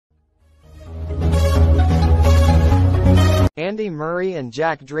Andy Murray and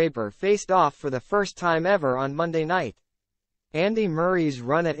Jack Draper faced off for the first time ever on Monday night. Andy Murray's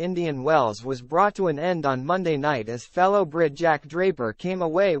run at Indian Wells was brought to an end on Monday night as fellow Brit Jack Draper came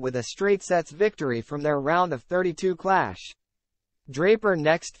away with a straight sets victory from their round of 32 clash. Draper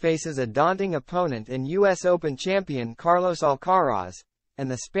next faces a daunting opponent in US Open champion Carlos Alcaraz,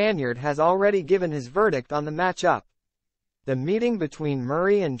 and the Spaniard has already given his verdict on the matchup. The meeting between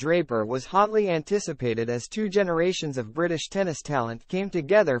Murray and Draper was hotly anticipated as two generations of British tennis talent came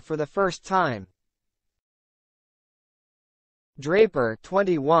together for the first time. Draper,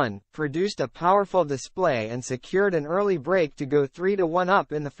 21, produced a powerful display and secured an early break to go 3-1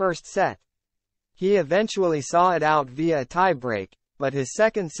 up in the first set. He eventually saw it out via a tie-break, but his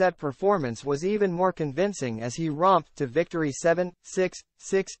second set performance was even more convincing as he romped to victory 7-6,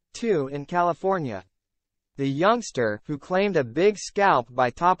 6-2 in California. The youngster, who claimed a big scalp by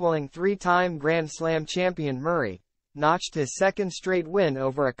toppling three-time Grand Slam champion Murray, notched his second straight win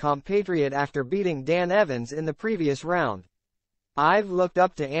over a compatriot after beating Dan Evans in the previous round. "I've looked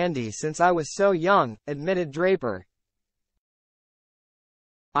up to Andy since I was so young," admitted Draper.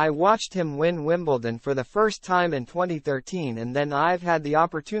 "I watched him win Wimbledon for the first time in 2013 and then I've had the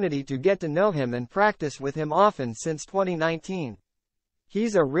opportunity to get to know him and practice with him often since 2019.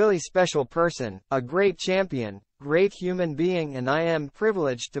 He's a really special person, a great champion, great human being, and I am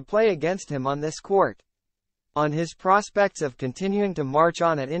privileged to play against him on this court." On his prospects of continuing to march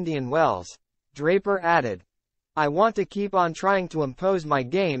on at Indian Wells, Draper added, "I want to keep on trying to impose my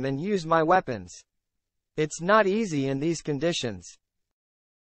game and use my weapons. It's not easy in these conditions.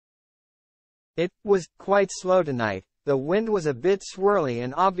 It was quite slow tonight. The wind was a bit swirly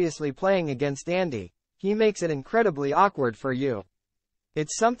and obviously playing against Andy, he makes it incredibly awkward for you.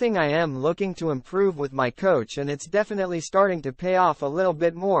 It's something I am looking to improve with my coach and it's definitely starting to pay off a little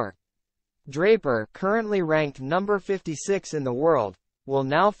bit more." Draper, currently ranked number 56 in the world, will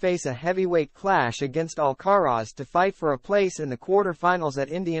now face a heavyweight clash against Alcaraz to fight for a place in the quarterfinals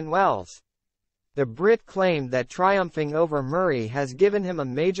at Indian Wells. The Brit claimed that triumphing over Murray has given him a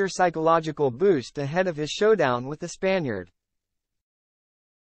major psychological boost ahead of his showdown with the Spaniard.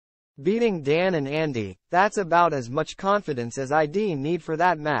 "Beating Dan and Andy, that's about as much confidence as I'd need for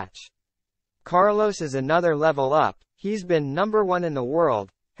that match. Carlos is another level up, he's been number 1 in the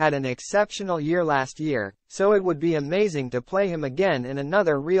world, had an exceptional year last year, so it would be amazing to play him again in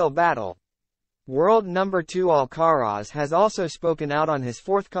another real battle." World number 2 Alcaraz has also spoken out on his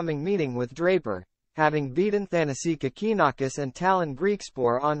forthcoming meeting with Draper, having beaten Thanasi Kokkinakis and Talon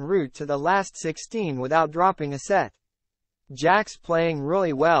Griekspoor en route to the last 16 without dropping a set. "Jack's playing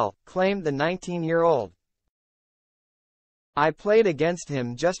really well," claimed the 19-year-old. "I played against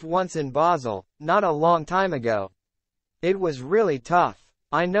him just once in Basel, not a long time ago. It was really tough.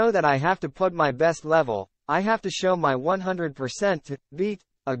 I know that I have to put my best level, I have to show my 100% to beat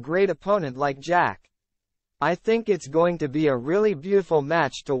a great opponent like Jack. I think it's going to be a really beautiful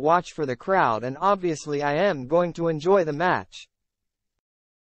match to watch for the crowd and obviously I am going to enjoy the match."